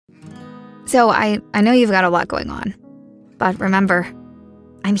So I know you've got a lot going on, but remember,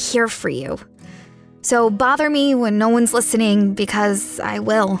 I'm here for you. So bother me when no one's listening, because I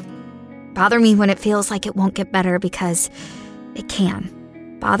will. Bother me when it feels like it won't get better, because it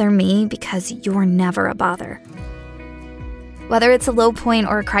can. Bother me because you're never a bother. Whether it's a low point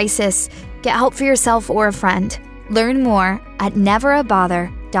or a crisis, get help for yourself or a friend. Learn more at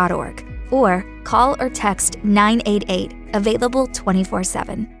neverabother.org or call or text 988, available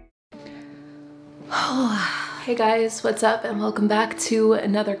 24/7. Hey guys, what's up, and welcome back to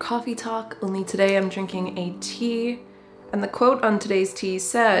another coffee talk. Only today I'm drinking a tea, and the quote on today's tea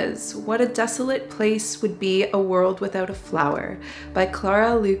says, "What a desolate place would be a world without a flower," by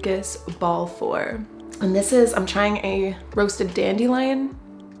Clara Lucas Balfour. And I'm trying a roasted dandelion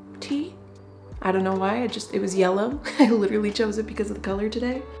tea. I don't know why, it was yellow. I literally chose it because of the color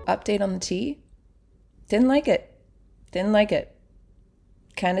today. Update on the tea. Didn't like it.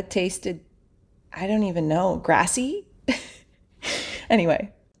 Kind of tasted, I don't even know, grassy?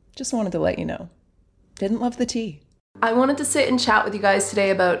 Anyway, just wanted to let you know. Didn't love the tea. I wanted to sit and chat with you guys today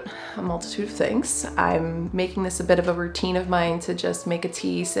about a multitude of things. I'm making this a bit of a routine of mine to just make a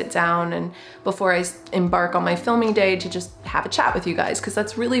tea, sit down, and before I embark on my filming day, to just have a chat with you guys, because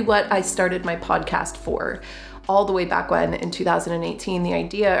that's really what I started my podcast for. All the way back when, in 2018, the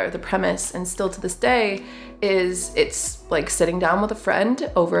idea or the premise, and still to this day, is it's like sitting down with a friend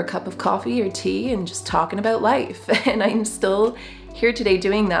over a cup of coffee or tea and just talking about life. And I'm still here today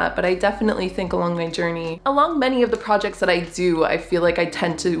doing that, but I definitely think along my journey, along many of the projects that I do, I feel like I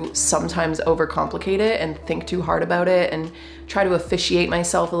tend to sometimes overcomplicate it and think too hard about it and try to officiate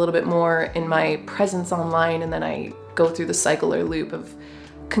myself a little bit more in my presence online, and then I go through the cycle or loop of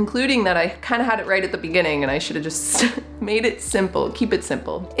concluding that I kind of had it right at the beginning and I should have just made it simple, keep it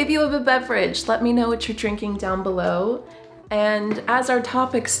simple. If you have a beverage, let me know what you're drinking down below. And as our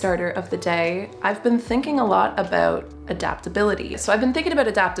topic starter of the day, I've been thinking a lot about adaptability. So I've been thinking about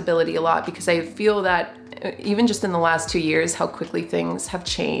adaptability a lot because I feel that even just in the last 2 years, how quickly things have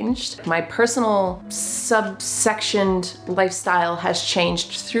changed. My personal subsectioned lifestyle has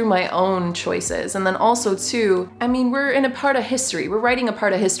changed through my own choices. And then also too, we're in a part of history. We're writing a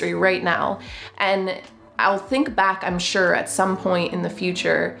part of history right now. And I'll think back, I'm sure, at some point in the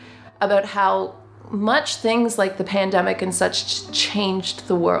future about how much things like the pandemic and such changed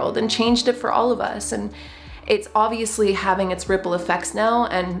the world and changed it for all of us. And it's obviously having its ripple effects now,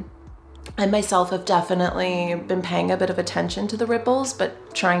 and I myself have definitely been paying a bit of attention to the ripples,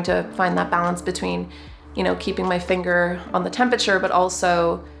 but trying to find that balance between, keeping my finger on the temperature, but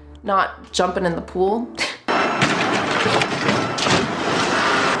also not jumping in the pool.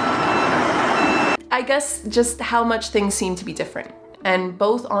 I guess just how much things seem to be different. And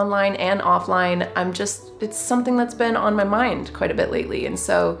both online and offline, it's something that's been on my mind quite a bit lately. And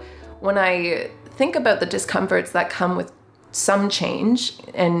so when I think about the discomforts that come with some change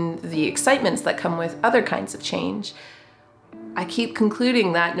and the excitements that come with other kinds of change, I keep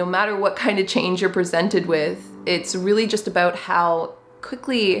concluding that no matter what kind of change you're presented with, it's really just about how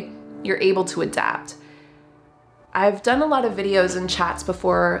quickly you're able to adapt. I've done a lot of videos and chats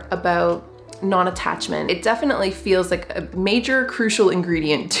before about non-attachment. It definitely feels like a major crucial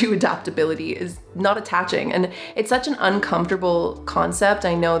ingredient to adaptability is not attaching. And it's such an uncomfortable concept.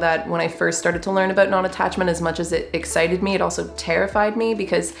 I know that when I first started to learn about non-attachment, as much as it excited me, it also terrified me,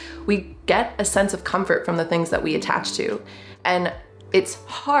 because we get a sense of comfort from the things that we attach to. And it's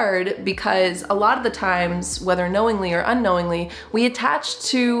hard because a lot of the times, whether knowingly or unknowingly, we attach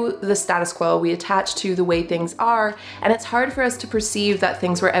to the status quo, we attach to the way things are, and it's hard for us to perceive that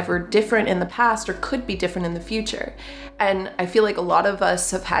things were ever different in the past or could be different in the future. And I feel like a lot of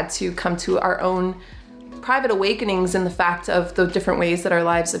us have had to come to our own private awakenings in the fact of the different ways that our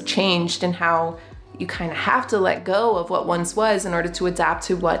lives have changed, and how you kind of have to let go of what once was in order to adapt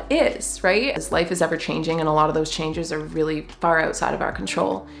to what is, right? As life is ever changing, and a lot of those changes are really far outside of our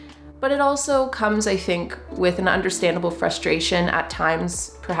control. But it also comes, I think, with an understandable frustration at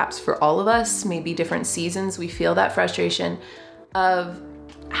times, perhaps for all of us, maybe different seasons, we feel that frustration of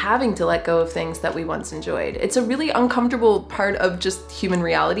having to let go of things that we once enjoyed. It's a really uncomfortable part of just human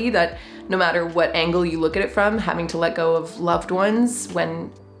reality that no matter what angle you look at it from, having to let go of loved ones when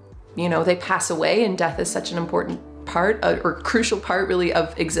they pass away, and death is such an important part or crucial part really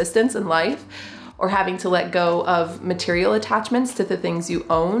of existence and life, or having to let go of material attachments to the things you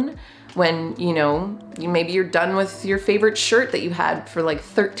own when, maybe you're done with your favorite shirt that you had for like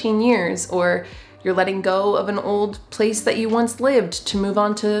 13 years, or you're letting go of an old place that you once lived to move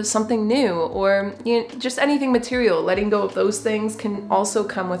on to something new, or just anything material. Letting go of those things can also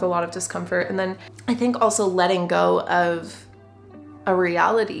come with a lot of discomfort. And then I think also letting go of a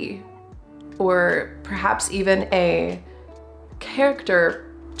reality or perhaps even a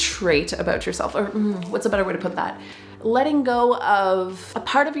character trait about yourself, or what's a better way to put that? Letting go of a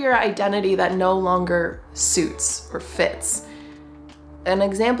part of your identity that no longer suits or fits. An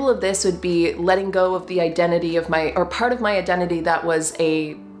example of this would be letting go of the identity of part of my identity that was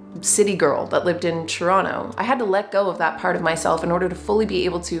a city girl that lived in Toronto. I had to let go of that part of myself in order to fully be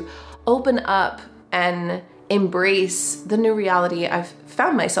able to open up and embrace the new reality I've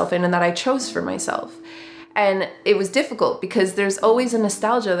found myself in and that I chose for myself. And it was difficult because there's always a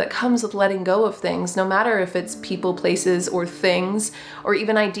nostalgia that comes with letting go of things, no matter if it's people, places, or things, or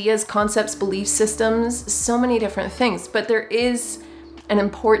even ideas, concepts, belief systems, so many different things. But there is an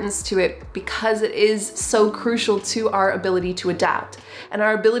importance to it because it is so crucial to our ability to adapt. And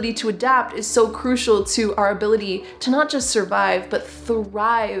our ability to adapt is so crucial to our ability to not just survive, but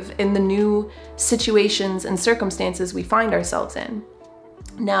thrive in the new situations and circumstances we find ourselves in.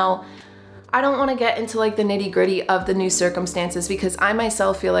 Now, I don't want to get into like the nitty-gritty of the new circumstances because I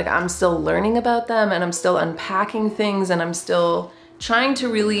myself feel like I'm still learning about them and I'm still unpacking things and I'm still trying to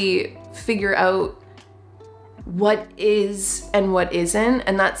really figure out what is and what isn't.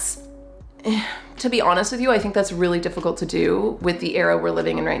 And that's, to be honest with you, I think that's really difficult to do with the era we're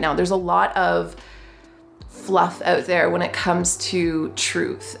living in right now. There's a lot of fluff out there when it comes to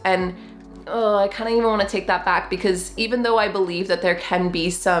truth. And I kind of even want to take that back because even though I believe that there can be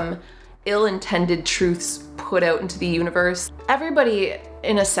some ill-intended truths put out into the universe, everybody,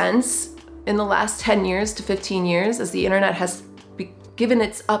 in a sense, in the last 10 years to 15 years, as the internet has given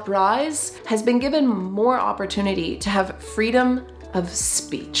its uprise, has been given more opportunity to have freedom of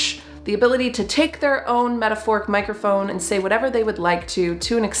speech. The ability to take their own metaphoric microphone and say whatever they would like to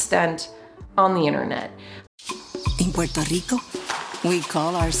an extent, on the internet. In Puerto Rico, we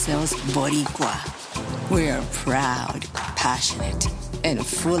call ourselves Boricua. We're proud, passionate, and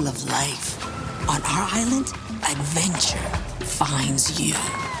full of life. On our island, adventure finds you.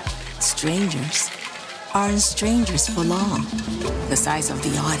 Strangers aren't strangers for long. The size of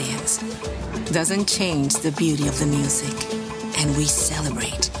the audience doesn't change the beauty of the music, and we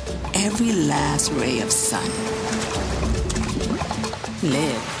celebrate every last ray of sun.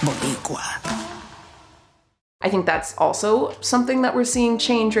 Live Boricua. I think that's also something that we're seeing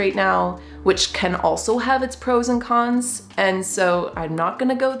change right now, which can also have its pros and cons. And so I'm not going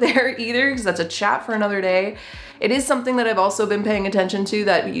to go there either because that's a chat for another day. It is something that I've also been paying attention to,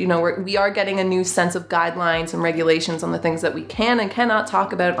 that, you know, we are getting a new sense of guidelines and regulations on the things that we can and cannot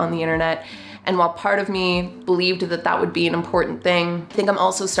talk about on the internet. And while part of me believed that that would be an important thing, I think I'm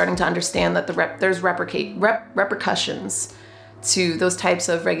also starting to understand that there's repercussions to those types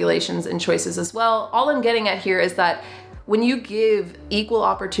of regulations and choices as well. All I'm getting at here is that when you give equal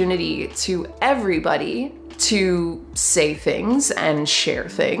opportunity to everybody to say things and share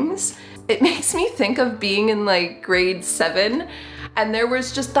things, it makes me think of being in like grade 7, and there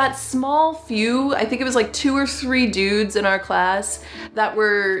was just that small few, I think it was like 2 or 3 dudes in our class that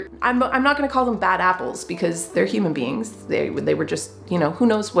were, I'm not gonna call them bad apples because they're human beings. They were just, you know, who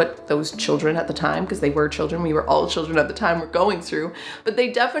knows what those children at the time, because they were children, we were all children at the time, were going through, but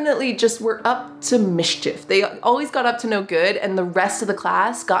they definitely just were up to mischief. They always got up to no good, and the rest of the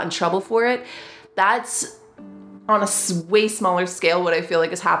class got in trouble for it. That's on a way smaller scale what I feel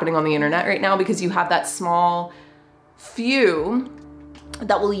like is happening on the internet right now, because you have that small few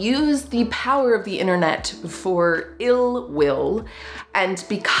that will use the power of the internet for ill will. And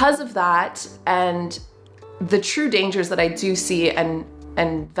because of that, and the true dangers that I do see and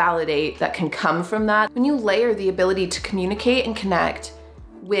validate that can come from that, when you layer the ability to communicate and connect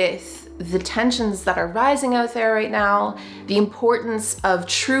with the tensions that are rising out there right now, the importance of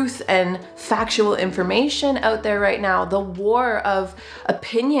truth and factual information out there right now, the war of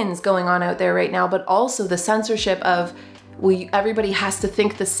opinions going on out there right now, but also the censorship of, well, everybody has to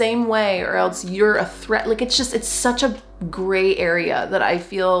think the same way or else you're a threat. Like, it's such a gray area that I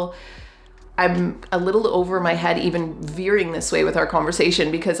feel I'm a little over my head even veering this way with our conversation,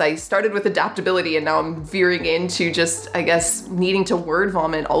 because I started with adaptability and now I'm veering into just, I guess, needing to word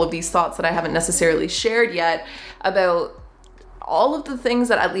vomit all of these thoughts that I haven't necessarily shared yet about all of the things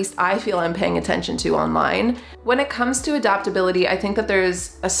that at least I feel I'm paying attention to online. When it comes to adaptability, I think that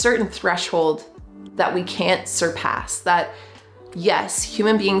there's a certain threshold that we can't surpass. That yes,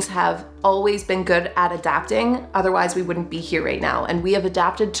 human beings have always been good at adapting, otherwise we wouldn't be here right now. And we have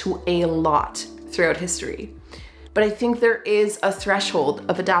adapted to a lot throughout history. But I think there is a threshold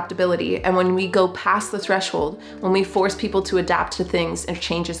of adaptability. And when we go past the threshold, when we force people to adapt to things and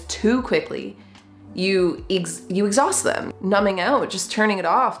changes too quickly, you exhaust them, numbing out, just turning it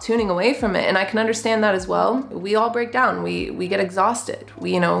off, tuning away from it. And I can understand that as well. We all break down. We get exhausted.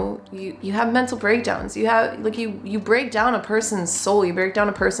 You have mental breakdowns. You break down a person's soul. You break down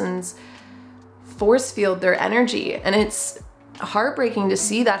a person's force field, their energy. And it's heartbreaking to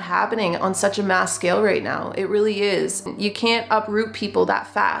see that happening on such a mass scale right now. It really is. You can't uproot people that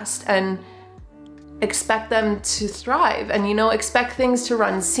fast and expect them to thrive, and expect things to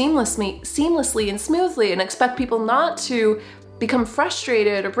run seamlessly and smoothly, and expect people not to become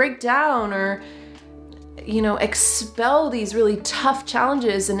frustrated or break down or expel these really tough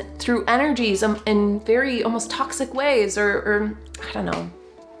challenges and through energies in very almost toxic ways or I don't know.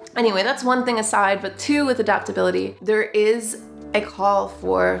 Anyway, that's one thing aside, but two, with adaptability, there is a call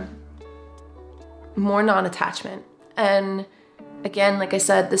for more non-attachment. And again, like I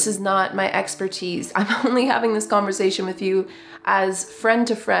said, this is not my expertise. I'm only having this conversation with you as friend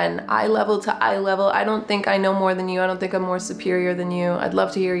to friend, eye level to eye level. I don't think I know more than you. I don't think I'm more superior than you. I'd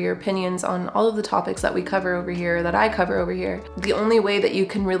love to hear your opinions on all of the topics that we cover over here, that I cover over here. The only way that you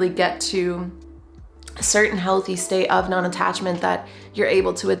can really get to a certain healthy state of non-attachment, that you're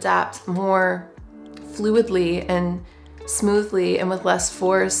able to adapt more fluidly and smoothly and with less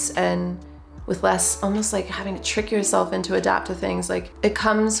force and with less, almost like having to trick yourself into adapt to things. Like, it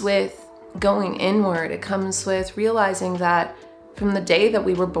comes with going inward. It comes with realizing that from the day that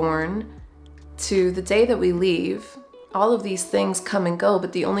we were born to the day that we leave, all of these things come and go,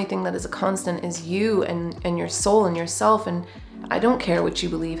 but the only thing that is a constant is you and your soul and yourself. And I don't care what you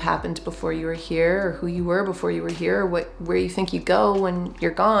believe happened before you were here, or who you were before you were here, or where you think you go when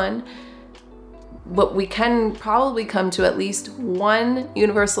you're gone. But we can probably come to at least one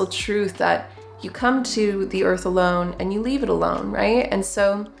universal truth, that you come to the earth alone and you leave it alone, right? And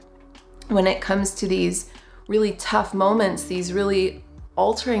so when it comes to these really tough moments, these really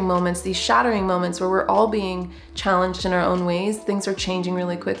altering moments, these shattering moments where we're all being challenged in our own ways, things are changing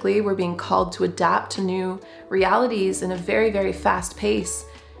really quickly. We're being called to adapt to new realities in a very, very fast pace.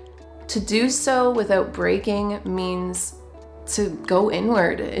 To do so without breaking means to go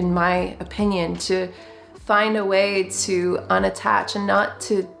inward, in my opinion, to find a way to unattach and not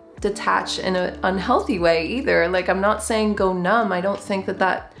to detach in an unhealthy way either. Like, I'm not saying go numb. I don't think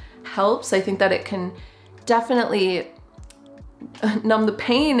that helps. I think that it can definitely numb the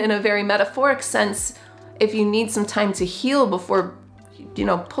pain in a very metaphoric sense if you need some time to heal before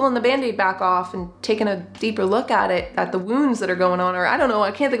pulling the Band-Aid back off and taking a deeper look at it, at the wounds that are going on. Or I don't know,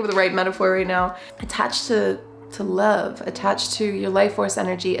 I can't think of the right metaphor right now. Attached to love, attached to your life force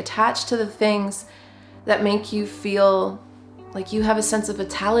energy, attached to the things that make you feel like you have a sense of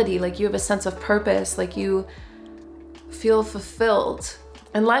vitality, like you have a sense of purpose, like you feel fulfilled,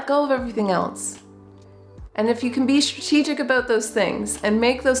 and let go of everything else. And if you can be strategic about those things and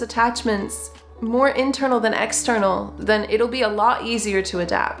make those attachments more internal than external, then it'll be a lot easier to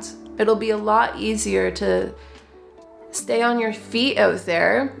adapt. It'll be a lot easier to stay on your feet out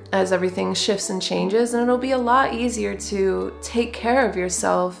there as everything shifts and changes, and it'll be a lot easier to take care of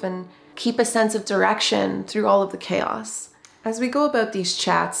yourself and keep a sense of direction through all of the chaos. As we go about these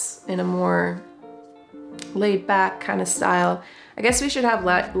chats in a more laid back kind of style, I guess we should have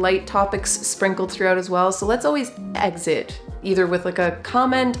light topics sprinkled throughout as well. So let's always exit either with like a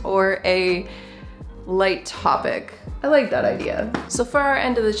comment or a light topic. I like that idea. So for our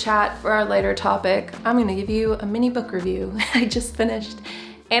end of the chat, for our lighter topic, I'm gonna give you a mini book review. I just finished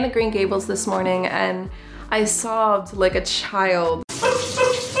Anne of Green Gables this morning and I sobbed like a child.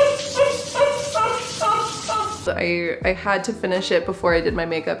 I had to finish it before I did my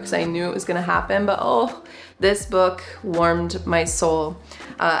makeup because I knew it was gonna happen, but this book warmed my soul.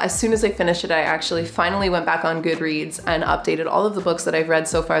 As soon as I finished it, I actually finally went back on Goodreads and updated all of the books that I've read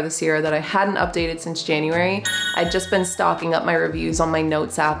so far this year that I hadn't updated since January. I'd just been stocking up my reviews on my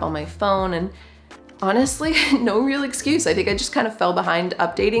notes app on my phone, and honestly, no real excuse. I think I just kind of fell behind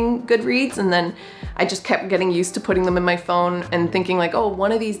updating Goodreads, and then I just kept getting used to putting them in my phone and thinking like,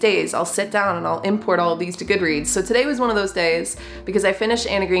 one of these days I'll sit down and I'll import all of these to Goodreads. So today was one of those days because I finished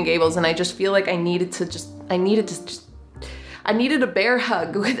Anne of Green Gables and I just feel like I needed a bear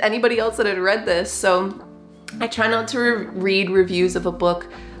hug with anybody else that had read this. So I try not to read reviews of a book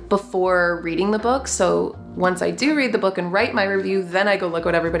before reading the book. So once I do read the book and write my review, then I go look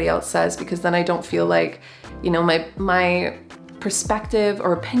what everybody else says, because then I don't feel like, my perspective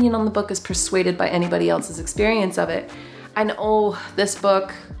or opinion on the book is persuaded by anybody else's experience of it. And this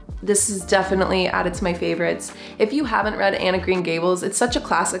book this is definitely added to my favorites. If you haven't read Anne of Green Gables, it's such a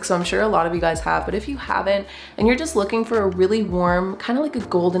classic, so I'm sure a lot of you guys have, but if you haven't and you're just looking for a really warm, kind of like a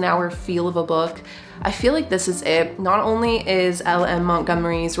golden hour feel of a book, I feel like this is it. Not only is L.M.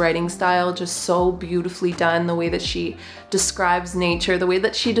 Montgomery's writing style just so beautifully done, the way that she describes nature, the way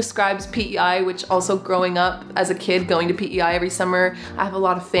that she describes PEI, which also growing up as a kid going to PEI every summer, I have a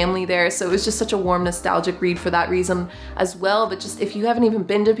lot of family there, so it was just such a warm, nostalgic read for that reason as well. But just if you haven't even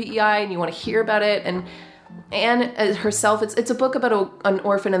been to PEI and you want to hear about it, and Anne herself, it's a book about an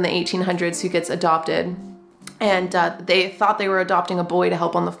orphan in the 1800s who gets adopted. And they thought they were adopting a boy to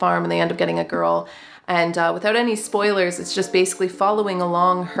help on the farm, and they end up getting a girl. And without any spoilers, it's just basically following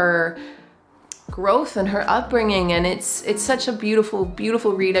along her growth and her upbringing, and it's such a beautiful,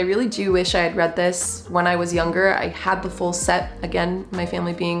 beautiful read. I really do wish I had read this when I was younger. I had the full set, again, my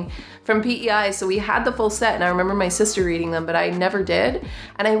family being from PEI, so we had the full set, and I remember my sister reading them, but I never did.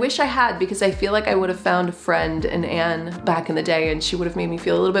 And I wish I had, because I feel like I would have found a friend in Anne back in the day, and she would have made me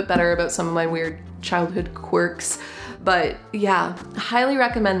feel a little bit better about some of my weird childhood quirks. But yeah, highly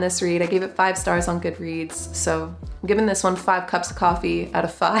recommend this read. I gave it 5 stars on Goodreads, so I'm giving this one 5 cups of coffee out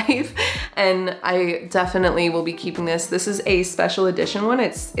of 5, and I definitely will be keeping this. This is a special edition one.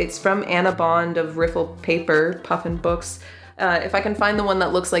 It's from Anna Bond of Riffle Paper, Puffin Books. If I can find the one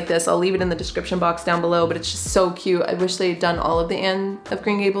that looks like this, I'll leave it in the description box down below, but it's just so cute. I wish they had done all of the Anne of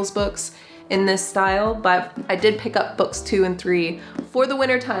Green Gables books in this style, but I did pick up books 2 and 3 for the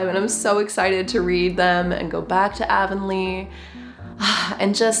winter time, and I'm so excited to read them and go back to Avonlea.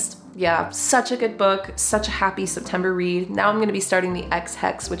 And just, yeah, such a good book, such a happy September read. Now I'm going to be starting the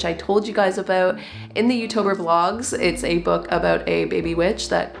X-Hex, which I told you guys about in the YouTuber vlogs. It's a book about a baby witch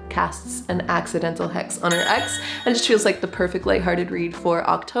that casts an accidental hex on her ex, and it just feels like the perfect lighthearted read for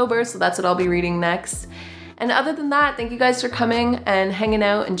October, so that's what I'll be reading next. And other than that, thank you guys for coming and hanging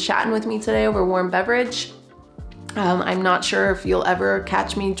out and chatting with me today over warm beverage. I'm not sure if you'll ever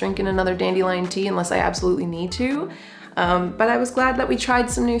catch me drinking another dandelion tea unless I absolutely need to. But I was glad that we tried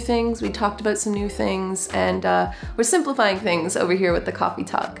some new things, we talked about some new things, and we're simplifying things over here with the Coffee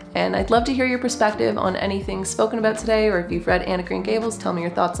Talk. And I'd love to hear your perspective on anything spoken about today, or if you've read Anne of Green Gables, tell me your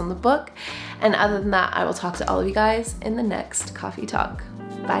thoughts on the book. And other than that, I will talk to all of you guys in the next Coffee Talk.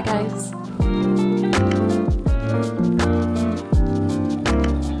 Bye guys.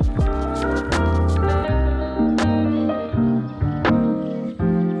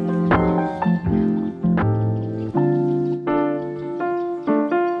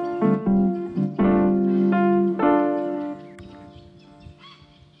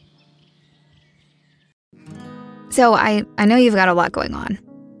 So I know you've got a lot going on,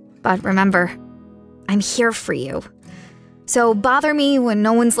 but remember, I'm here for you. So bother me when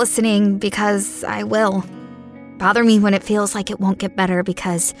no one's listening, because I will. Bother me when it feels like it won't get better,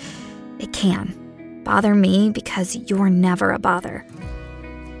 because it can. Bother me because you're never a bother.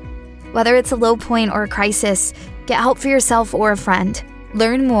 Whether it's a low point or a crisis, get help for yourself or a friend.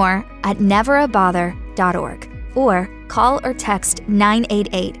 Learn more at neverabother.org or call or text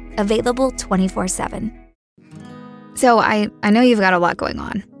 988, available 24/7. So I know you've got a lot going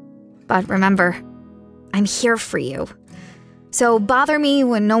on, but remember, I'm here for you. So bother me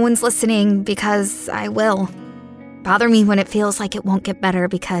when no one's listening, because I will. Bother me when it feels like it won't get better,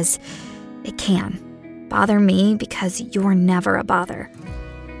 because it can. Bother me because you're never a bother.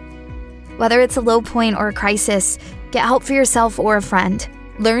 Whether it's a low point or a crisis, get help for yourself or a friend.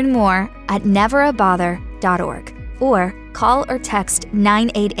 Learn more at neverabother.org or call or text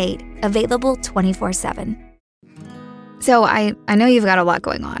 988, available 24/7. So I know you've got a lot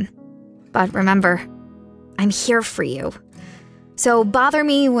going on, but remember, I'm here for you. So bother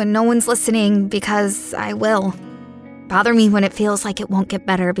me when no one's listening, because I will. Bother me when it feels like it won't get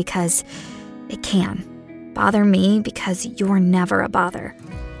better, because it can. Bother me because you're never a bother.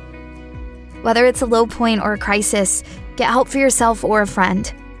 Whether it's a low point or a crisis, get help for yourself or a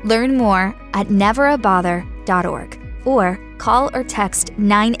friend. Learn more at neverabother.org or call or text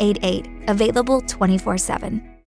 988, available 24/7.